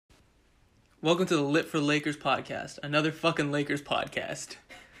Welcome to the Lit for Lakers podcast, another fucking Lakers podcast.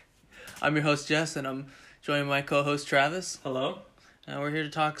 I'm your host, Jess, and I'm joined by my co-host, Travis. Hello. And we're here to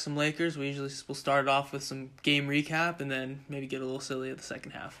talk some Lakers. We'll start off with some game recap and then maybe get a little silly at the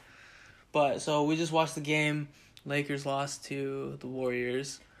second half. So we just watched the game. Lakers lost to the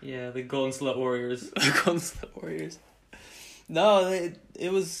Warriors. Yeah, the Golden State Warriors. The Golden State Warriors. No,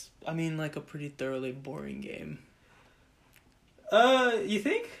 it was, like a pretty thoroughly boring game. You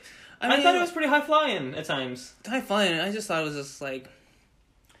think? I thought it was pretty high-flying at times. High-flying. I just thought it was just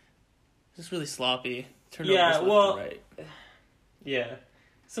really sloppy. Right. Yeah.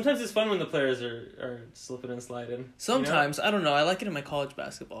 Sometimes it's fun when the players are slipping and sliding. Sometimes. You know? I don't know. I like it in my college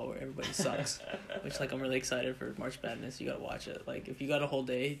basketball where everybody sucks. Which, I'm really excited for March Madness. You gotta watch it. If you got a whole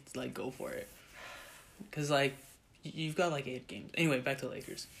day, go for it. Because, you've got, 8 games. Anyway, back to the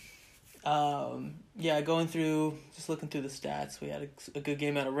Lakers. Looking through the stats, we had a good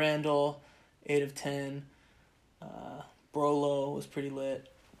game out of Randall, 8 of 10. Brolo was pretty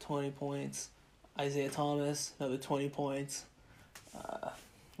lit, 20 points. Isaiah Thomas, another 20 points.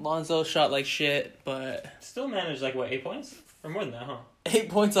 Lonzo shot like shit, but... Still managed, 8 points? Or more than that, huh? 8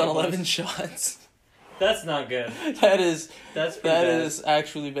 points on 11 shots. That's not good. That is bad.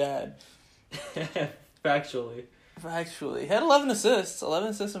 Actually bad. Factually. He had 11 assists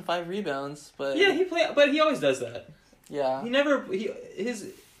and 5 rebounds, but... Yeah, but he always does that. Yeah.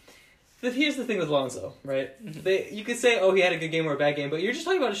 Here's the thing with Lonzo, right? Mm-hmm. You could say, he had a good game or a bad game, but you're just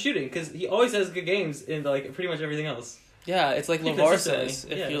talking about his shooting, because he always has good games in, pretty much everything else. Yeah, it's like LeVar says,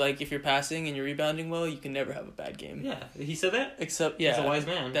 if you're passing and you're rebounding well, you can never have a bad game. Yeah, he said that? Except, he's a wise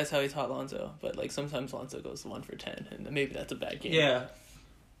man. That's how he taught Lonzo, but, sometimes Lonzo goes 1 for 10, and maybe that's a bad game. Yeah.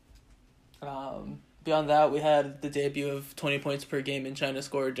 Beyond that, we had the debut of 20 points per game in China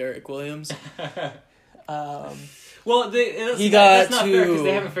scorer Derek Williams. That's not fair because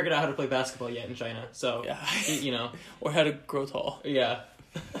they haven't figured out how to play basketball yet in China. So, yeah. Or how to grow tall. Yeah.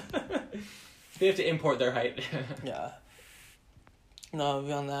 They have to import their height. Yeah. No,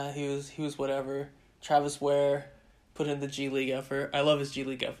 beyond that, he was whatever. Travis Ware put in the G League effort. I love his G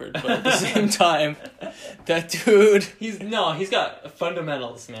League effort, but at the same time, that dude... He's got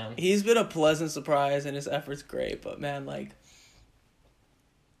fundamentals, man. He's been a pleasant surprise, and his effort's great, but man,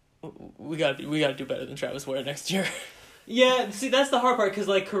 we gotta do better than Travis Ware next year. Yeah, see, that's the hard part, because,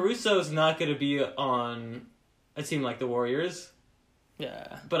 Caruso's not going to be on a team like the Warriors.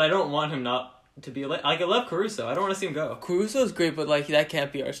 Yeah. But I don't want him not to be, I love Caruso. I don't want to see him go. Caruso's great, but, that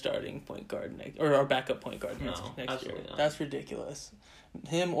can't be our starting point guard or our backup point guard next year. Not. That's ridiculous.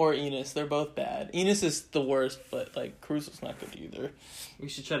 Him or Enes, they're both bad. Enes is the worst, but, Caruso's not good either. We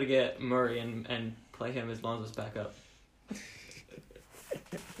should try to get Murray and play him as Lonzo's backup.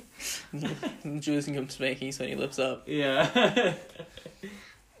 Julius can come spanking when he lifts up. Yeah.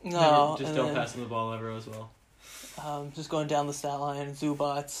 No. Just don't pass him the ball ever as well. Just going down the stat line,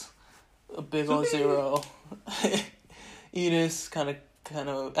 Zubats, a big old 0. Enes kind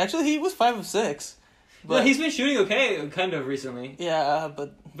of. Actually, he was 5 of 6. But yeah, he's been shooting okay, kind of recently. Yeah,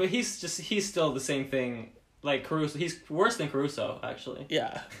 but he's still the same thing. Caruso, he's worse than Caruso, actually.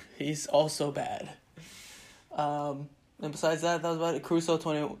 Yeah, he's also bad. And besides that was about it. Caruso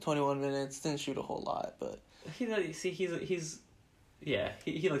 21 minutes, didn't shoot a whole lot, but he likes to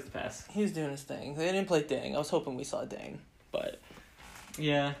pass. He's doing his thing. They didn't play Dang. I was hoping we saw Dang, but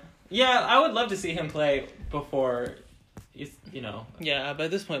yeah, I would love to see him play before. Yeah, but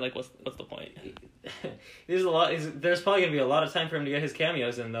at this point, what's the point? There's probably gonna be a lot of time for him to get his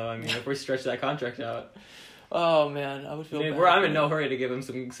cameos in, though. If we stretch that contract out. Oh man, I would feel bad. I'm in no hurry to give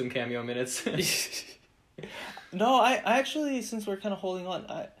him some cameo minutes. No, I actually, since we're kind of holding on,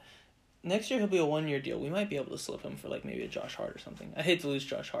 next year he'll be a 1-year deal. We might be able to slip him for maybe a Josh Hart or something. I hate to lose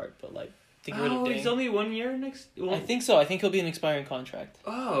Josh Hart, but to get rid of Dang. He's only 1 year next. I think so. I think he'll be an expiring contract.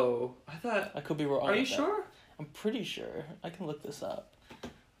 Oh, I thought. I could be wrong. Are you sure? I'm pretty sure. I can look this up.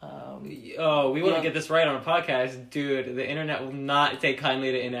 We want to get this right on a podcast, dude. The internet will not take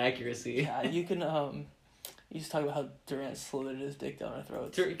kindly to inaccuracy. Yeah, you can. You just talk about how Durant slithered his dick down our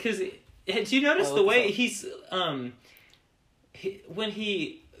throats. Because do you notice the way he's when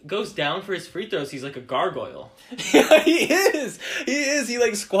he goes down for his free throws, he's like a gargoyle. Yeah, he is.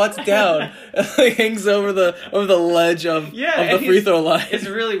 He squats down and hangs over the ledge of the free throw line. It's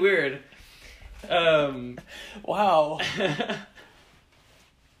really weird. Wow.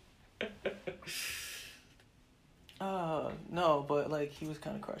 No, but he was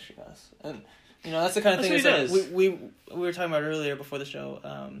kind of crushing us, and that's the kind of thing. We were talking about earlier before the show.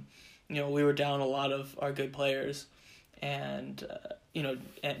 We were down a lot of our good players, and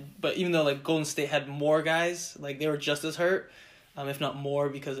but even though Golden State had more guys, they were just as hurt. if not more,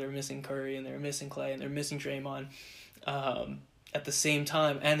 because they're missing Curry and they're missing Clay and they're missing Draymond at the same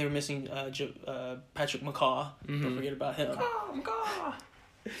time, and they're missing Patrick McCaw. Don't forget about him. McCaw.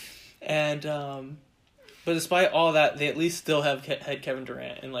 And but despite all that, they at least still had Kevin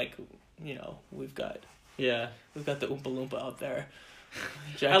Durant, and like, you know, we've got the Oompa Loompa out there.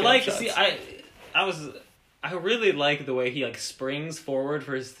 I like to see. I really like the way he like springs forward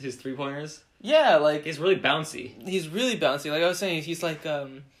for his 3-pointers. Yeah, like He's really bouncy. He's really bouncy. Like I was saying, he's like a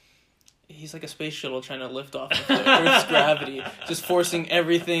space shuttle trying to lift off of the Earth's gravity, just forcing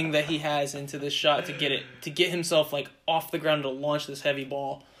everything that he has into this shot to get himself like off the ground to launch this heavy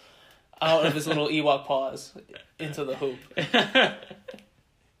ball out of his little Ewok paws into the hoop.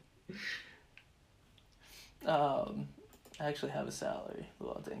 I actually have a salary,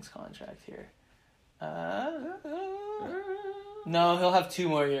 Luol Deng's contract here. No, he'll have 2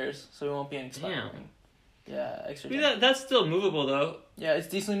 more years, so it won't be an expiring. Yeah, extra. That's still movable though. Yeah, it's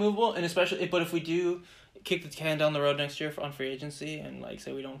decently movable, and especially, but if we do kick the can down the road next year on free agency, and like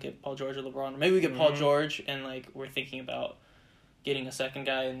say we don't get Paul George or LeBron, or maybe we get Paul George, and like we're thinking about getting a second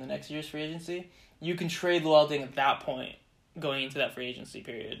guy in the next year's free agency, you can trade Luol Deng at that point, going into that free agency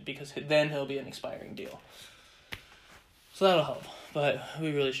period, because then he'll be an expiring deal. So that'll help, but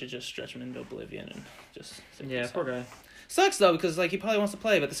we really should just stretch him into oblivion and just. Poor guy. Sucks though, because like he probably wants to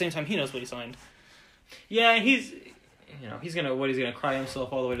play, but at the same time he knows what he signed. Yeah, he's gonna cry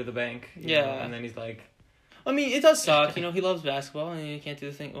himself all the way to the bank. You know, and then he's like, I mean, it does suck. You know, he loves basketball, and he can't do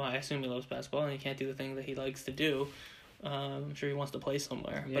the thing. Well, I assume he loves basketball, and he can't do the thing that he likes to do. I'm sure he wants to play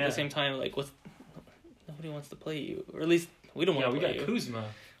somewhere, but at the same time, like, nobody wants to play you, or at least we don't want to play you. Yeah, we got Kuzma.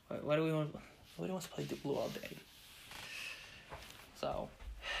 Why do we want? Nobody wants to play Luol all day. So,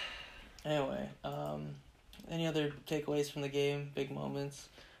 anyway, any other takeaways from the game? Big moments.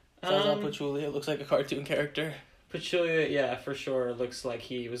 Zaza Pachulia looks like a cartoon character. Pachulia, yeah, for sure, looks like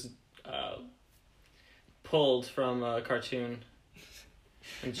he was pulled from a cartoon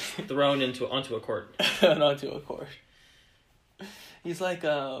and just thrown onto a court. Onto a court. He's like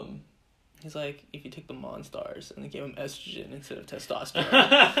if you took the Monstars and they gave him estrogen instead of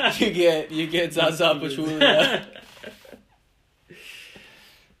testosterone, you get Zaza Pachulia.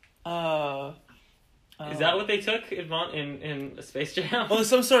 Is that what they took in Space Jam? Well,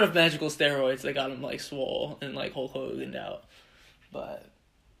 some sort of magical steroids that got him like swole and like Hulk Hogan'd out. But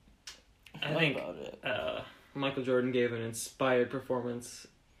I think about it. Michael Jordan gave an inspired performance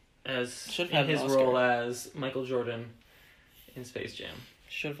in his role as Michael Jordan in Space Jam.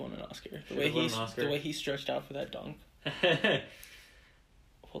 Should have won an Oscar. The way he stretched out for that dunk.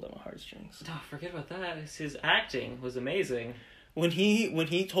 Pulled out my heartstrings. Oh, forget about that. His acting was amazing. When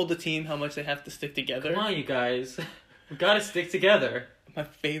he told the team how much they have to stick together. Come on, you guys. We gotta stick together. My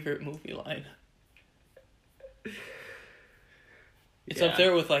favorite movie line. It's up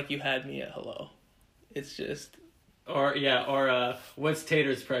there with like, you had me at hello. It's just. Or what's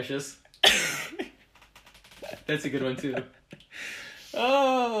Tater's precious? That's a good one too.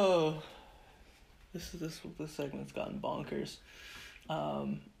 Oh. This segment's gotten bonkers.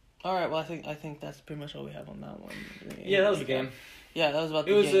 All right, well, I think that's pretty much all we have on that one. Yeah, that was the game. Yeah, that was about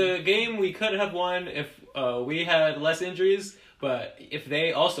the game. It was a game we could have won if we had less injuries, but if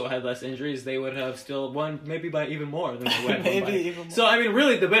they also had less injuries, they would have still won maybe by even more than they would. Even more. So, I mean,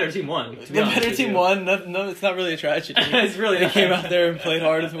 really, the better team won. The better team won. No, it's not really a tragedy. It's really They came out there and played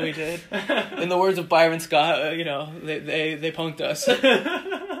harder than we did. In the words of Byron Scott, they punked us.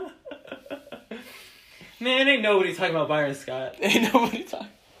 Man, ain't nobody talking about Byron Scott. Ain't nobody talking.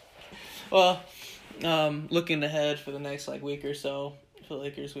 Well, looking ahead for the next week or so for the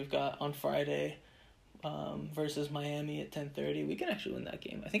Lakers, we've got on Friday versus Miami at 10:30. We can actually win that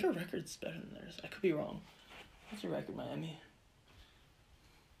game. I think our record's better than theirs. I could be wrong. What's your record, Miami?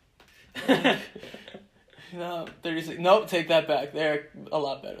 No, 36. Nope, take that back. They're a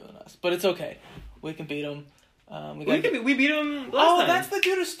lot better than us, but it's okay. We can beat them. We beat them last time. That's the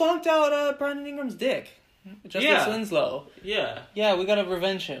dude who stomped out Brandon Ingram's dick. Justice Winslow. Yeah. Yeah, we gotta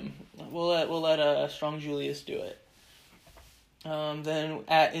revenge him. We'll let Strong Julius do it. Then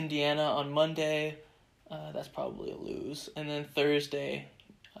at Indiana on Monday, that's probably a lose. And then Thursday,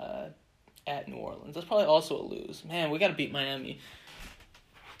 at New Orleans, that's probably also a lose. Man, we gotta beat Miami.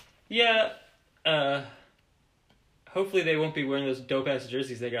 Yeah. Hopefully they won't be wearing those dope ass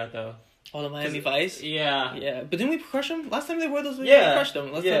jerseys they got though. Oh, the Miami Vice. Yeah. Yeah, but didn't we crush them last time they wore those? We crushed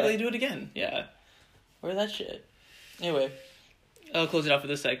them. Let's let them do it again. Yeah. Wear that shit. Anyway, I'll close it out for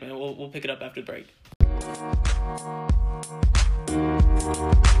this segment. We'll pick it up after the break.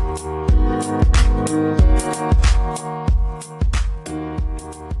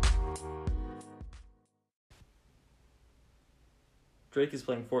 Drake is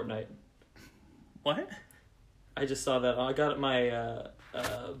playing Fortnite. What? I just saw that. I got my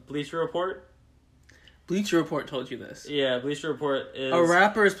Bleacher Report. Bleacher Report told you this. Yeah, Bleacher Report is... A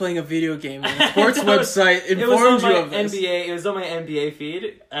rapper is playing a video game and a sports website informed you of this. It was on my NBA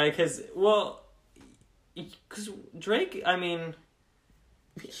feed. Because Drake, I mean...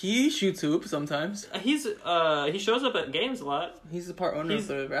 He shoots hoop sometimes. He shows up at games a lot. He's the part owner of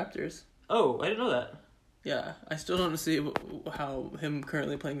the Raptors. Oh, I didn't know that. Yeah, I still don't see how him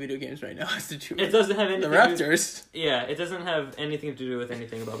currently playing video games right now has to do with it doesn't have anything the Raptors. It doesn't have anything to do with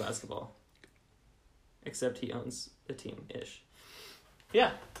anything about basketball. Except he owns the team-ish.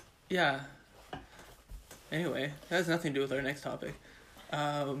 Yeah. Yeah. Anyway, that has nothing to do with our next topic.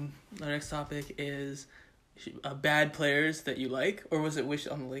 Our next topic is bad players that you like, or was it Wish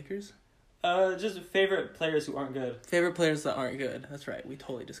on the Lakers? Just favorite players who aren't good. Favorite players that aren't good. That's right. We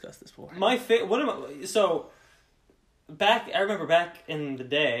totally discussed this before. I remember back in the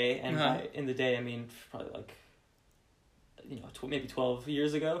day, and in the day I mean probably like, maybe 12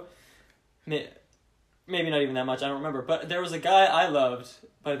 years ago. Maybe not even that much. I don't remember. But there was a guy I loved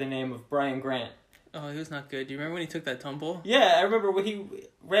by the name of Brian Grant. Oh, he was not good. Do you remember when he took that tumble? Yeah, I remember when he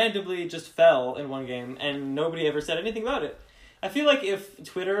randomly just fell in one game, and nobody ever said anything about it. I feel like if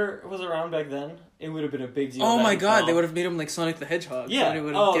Twitter was around back then, it would have been a big deal. Oh my god, they would have made him like Sonic the Hedgehog. Yeah. That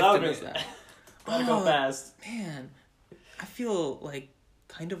would have been... Gotta go fast. Man, I feel like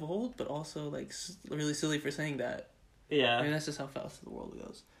kind of old, but also like really silly for saying that. Yeah. I mean, that's just how fast the world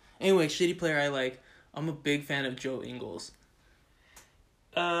goes. Anyway, shitty player I like. I'm a big fan of Joe Ingles.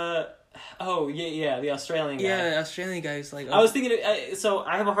 The Australian guy. Yeah, the Australian guy is like... I was thinking... so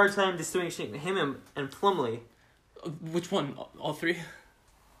I have a hard time distinguishing him and Plumlee. Which one? All three?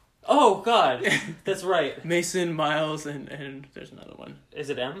 Oh, God. That's right. Mason, Miles, and there's another one. Is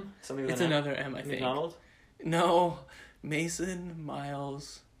it M? It's another M, I think. McDonald? No. Mason,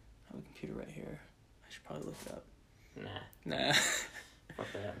 Miles... I have a computer right here. I should probably look it up. Nah. Fuck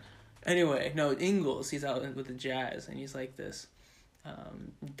that. Anyway, no, Ingles, he's out with the Jazz, and he's like this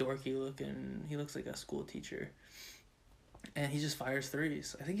dorky looking, he looks like a school teacher. And he just fires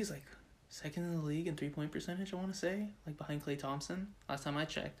threes. I think he's like second in the league in 3-point percentage, I want to say. Like behind Klay Thompson. Last time I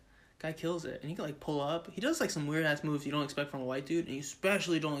checked. Guy kills it. And he can like pull up. He does like some weird ass moves you don't expect from a white dude, and you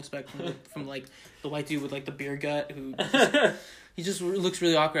especially don't expect from like the white dude with like the beer gut who he just looks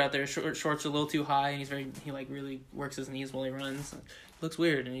really awkward out there. Shorts are a little too high, and he like really works his knees while he runs. Looks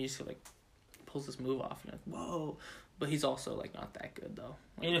weird, and he just like pulls this move off, and you're like, whoa. But he's also like not that good though.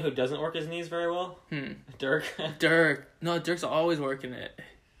 Like, you know who doesn't work his knees very well? Dirk. No, Dirk's always working it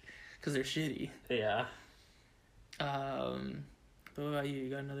because they're shitty. Yeah. But what about you? You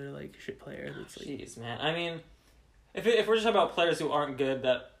got another like shit player that's like... Jeez, man. I mean, if we're just talking about players who aren't good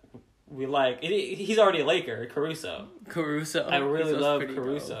that we like, he's already a Laker, Caruso. I really love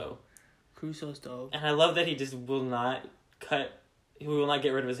Caruso. Dope. Caruso's dope. And I love that he just will not get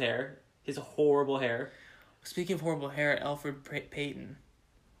rid of his hair. His horrible hair. Speaking of horrible hair, Elfrid Payton.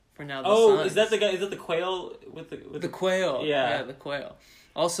 For now, Suns. Is that the guy? Is that the Quail with the Quail? Yeah, the Quail.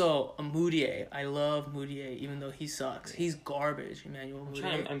 Also, Moutier. I love Moutier, even though he sucks. He's garbage, Emmanuel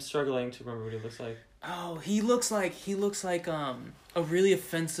Moutier. I'm struggling to remember what he looks like. Oh, he looks like a really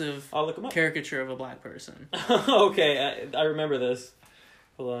offensive caricature of a black person. Okay, I remember this.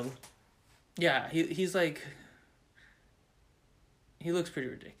 Hold on. Yeah, he's like... He looks pretty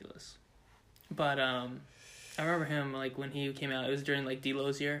ridiculous. But, I remember him, like, when he came out, it was during, like,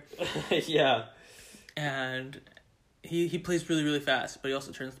 D-Lo's year. Yeah. And he plays really, really fast, but he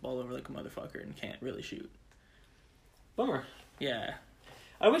also turns the ball over like a motherfucker and can't really shoot. Bummer. Yeah.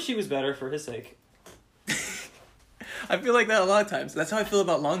 I wish he was better for his sake. I feel like that a lot of times. That's how I feel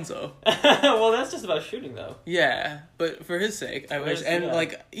about Lonzo. Well, that's just about shooting, though. Yeah, but for his sake, I wish. And,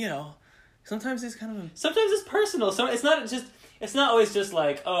 like, sometimes he's kind of... Sometimes it's personal. So it's not always just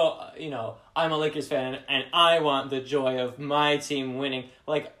like, I'm a Lakers fan and I want the joy of my team winning.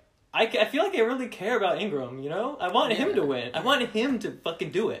 Like, I feel like I really care about Ingram, I want him to win. I want him to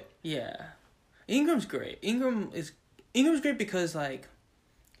fucking do it. Yeah. Ingram's great. Ingram's great because, like,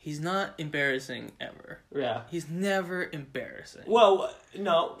 he's not embarrassing ever. Yeah. He's never embarrassing. Well,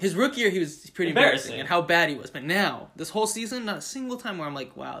 no. His rookie year, he was pretty embarrassing and how bad he was. But now, this whole season, not a single time where I'm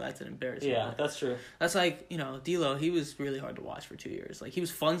like, wow, that's an embarrassing Yeah, that's true. That's like, D-Lo, he was really hard to watch for 2 years. Like, he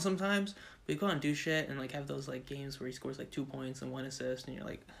was fun sometimes, but he'd go out and do shit and, like, have those, like, games where he scores, like, 2 points and 1 assist, and you're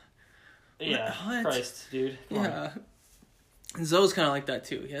like... Yeah, what? Christ, dude. Come on. And Zoe's kind of like that,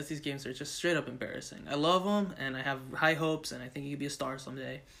 too. He has these games that are just straight up embarrassing. I love him, and I have high hopes, and I think he could be a star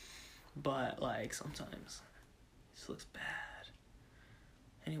someday. But, like, sometimes he just looks bad.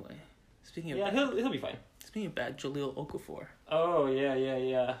 Anyway, speaking of he'll be fine. Speaking of bad, Jahlil Okafor. Oh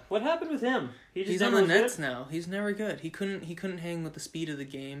yeah. What happened with him? He's on the Nets now. He's never good. He couldn't hang with the speed of the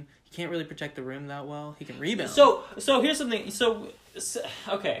game. He can't really protect the rim that well. He can rebound. So here's something. So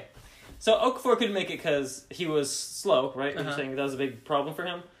okay. So Okafor couldn't make it because he was slow, right? You're saying that was a big problem for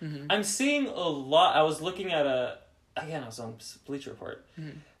him. Mm-hmm. I'm seeing a lot. I was looking at I was on Bleacher Report.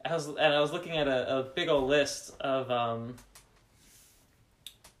 Mm-hmm. I was looking at a big old list of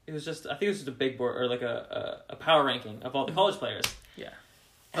It was just, I think it was just a big board or like a power ranking of all the college players. Yeah.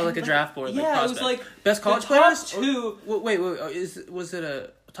 Or like a draft board. Yeah, like it was like best college players. Two. Wait. Was it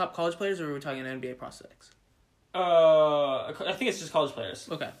a top college players or were we talking NBA prospects? I think it's just college players.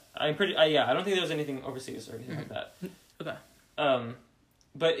 Okay. I'm pretty. Yeah, I don't think there was anything overseas or anything like that. Okay.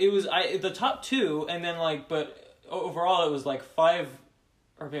 But it was the top two, and then but overall it was like five,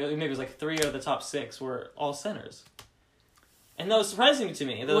 or maybe it was like three of the top six were all centers. And that was surprising to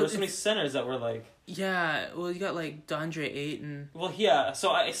me. There were so many centers that were like. Yeah, well, you got like DeAndre Ayton. Well, yeah.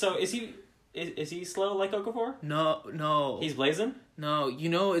 So is he slow like Okafor? No. He's blazing. No,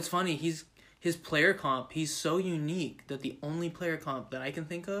 it's funny. His player comp. He's so unique that the only player comp that I can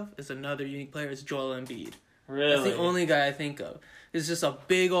think of is another unique player. Is Joel Embiid. Really? That's the only guy I think of. It's just a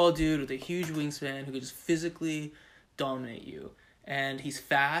big old dude with a huge wingspan who could just physically dominate you, and he's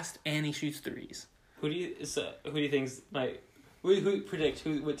fast and he shoots threes. Who do you think's like? Who predict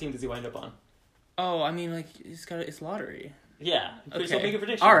what team does he wind up on? Oh, I mean, like it's lottery. Yeah. Okay. So make a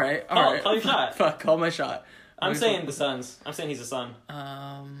prediction. All right. Call your shot. Fuck, call my shot. I'm saying the Suns. I'm saying he's a Sun.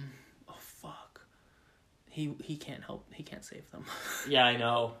 Oh fuck. He can't help. He can't save them. Yeah, I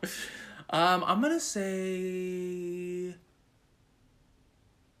know. I'm gonna say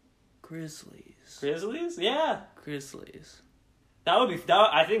Grizzlies. Grizzlies? Yeah. Grizzlies. That would be.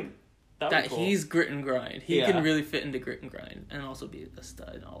 I think. That cool. He's grit and grind. He can really fit into grit and grind and also be a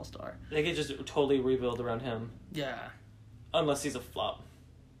stud, an all-star. They could just totally rebuild around him. Yeah. Unless he's a flop.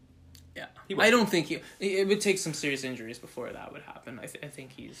 Yeah. I don't think it would take some serious injuries before that would happen. I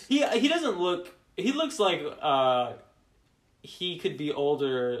think he's... He doesn't look... He looks like he could be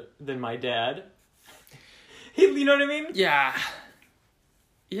older than my dad. You know what I mean? Yeah.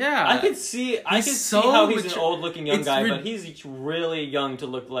 Yeah. I could see how he's an old-looking young guy, but he's really young to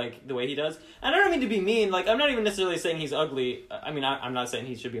look like the way he does. And I don't mean to be mean. Like, I'm not even necessarily saying he's ugly. I mean, I'm not saying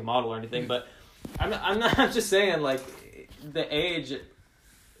he should be a model or anything, but I'm just saying, like, the age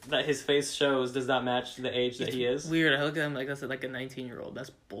that his face shows does not match the age that he is. Weird. I look at him like that's like a 19-year-old.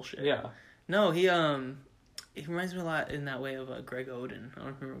 That's bullshit. Yeah. No, he reminds me a lot in that way of Greg Oden. I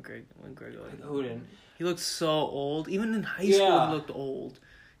don't remember Greg Oden. He looked so old. Even in high school, he looked old.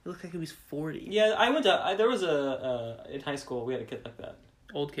 He looked like he was 40. Yeah, there was in high school, we had a kid like that.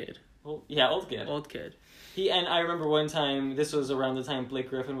 Old kid. Old kid. Old kid. And I remember one time, this was around the time Blake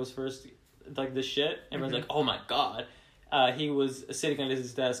Griffin was first, like, the shit. Everyone's like, oh my god. He was sitting at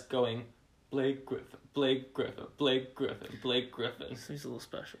his desk going, Blake Griffin, Blake Griffin, Blake Griffin, Blake Griffin. So he's a little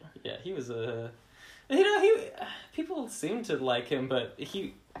special. Yeah, he was people seemed to like him, but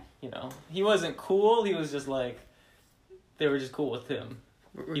he wasn't cool. He was just like, they were just cool with him.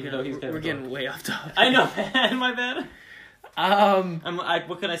 We're getting way off topic. I know, man. My bad.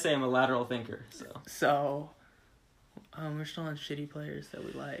 What can I say? I'm a lateral thinker. So, we're still on shitty players that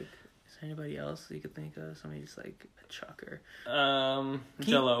we like. Is there anybody else you could think of? Somebody just like a chucker.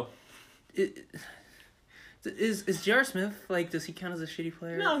 Jello. Is J.R. Smith, like, does he count as a shitty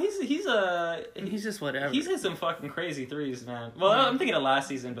player? No, he's just whatever. He's hit some fucking crazy threes, man. Well, I'm thinking of last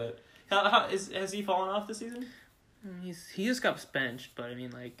season, but has he fallen off this season? He just got benched, but I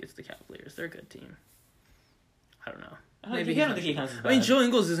mean, like, it's the Cavaliers. They're a good team. I don't know. Maybe I don't think he counts as bad. I mean, Joe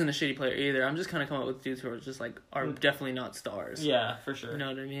Ingles isn't a shitty player either. I'm just kind of coming up with dudes who are just like are definitely not stars. Yeah, for sure. You know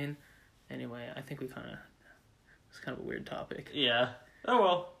what I mean? Anyway, I think it's kind of a weird topic. Yeah.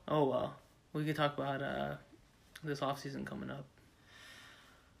 Oh well. We could talk about this offseason coming up.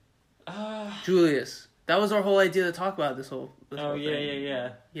 Julius. That was our whole idea to talk about this whole thing.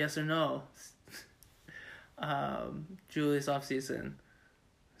 Yeah. Yes or no? Julius offseason.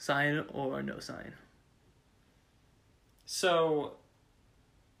 Sign or no sign? So,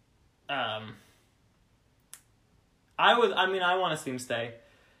 I want to see him stay,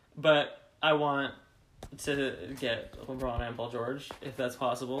 but I want to get LeBron and Paul George, if that's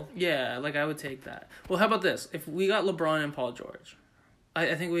possible. Yeah, like, I would take that. Well, how about this? If we got LeBron and Paul George,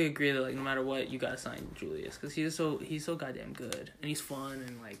 I think we agree that, like, no matter what, you gotta sign Julius, because he's so goddamn good, and he's fun,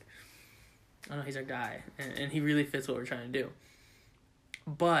 and, like, I don't know, he's our guy, and he really fits what we're trying to do.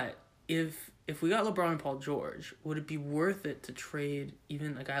 But if we got LeBron and Paul George, would it be worth it to trade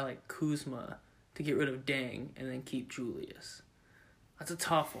even a guy like Kuzma to get rid of Deng and then keep Julius? That's a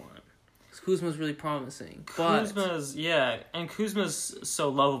tough one. Kuzma's really promising. But and Kuzma's so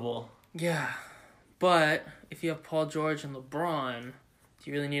lovable. Yeah, but if you have Paul George and LeBron, do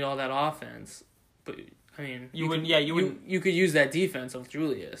you really need all that offense? But I mean, you wouldn't. You could use that defense of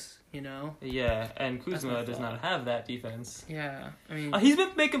Julius. Yeah, and Kuzma does not have that defense. Yeah, I mean, he's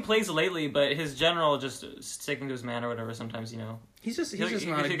been making plays lately, but his general just sticking to his man or whatever. Sometimes he's just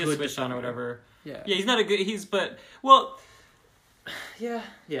not a good switch on or whatever. Yeah, he's not a good.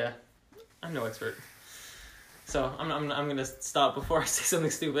 Yeah. I'm no expert, so I'm gonna stop before I say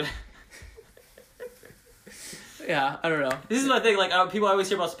something stupid. Yeah, I don't know. This is my thing. Like people always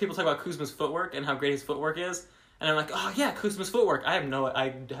hear about people talk about Kuzma's footwork and how great his footwork is. And I'm like, oh yeah, Kuzma's footwork. I don't know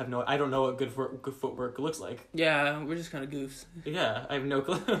what good footwork looks like. Yeah, we're just kind of goofs. Yeah, I have no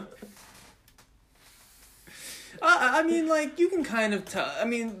clue. I mean, like, you can kind of tell. I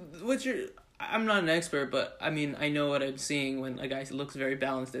mean, I'm not an expert, but I mean, I know what I'm seeing when a guy looks very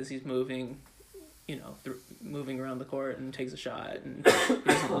balanced as he's moving, moving around the court and takes a shot, and it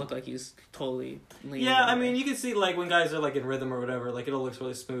doesn't look like he's totally leaning. Yeah, I mean, you can see like when guys are like in rhythm or whatever, like it all looks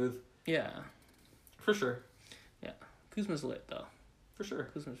really smooth. Yeah, for sure. Yeah, Kuzma's lit though. For sure,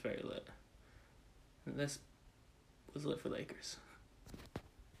 Kuzma's very lit. And this was lit for Lakers.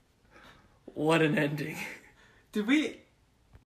 What an ending! Did we?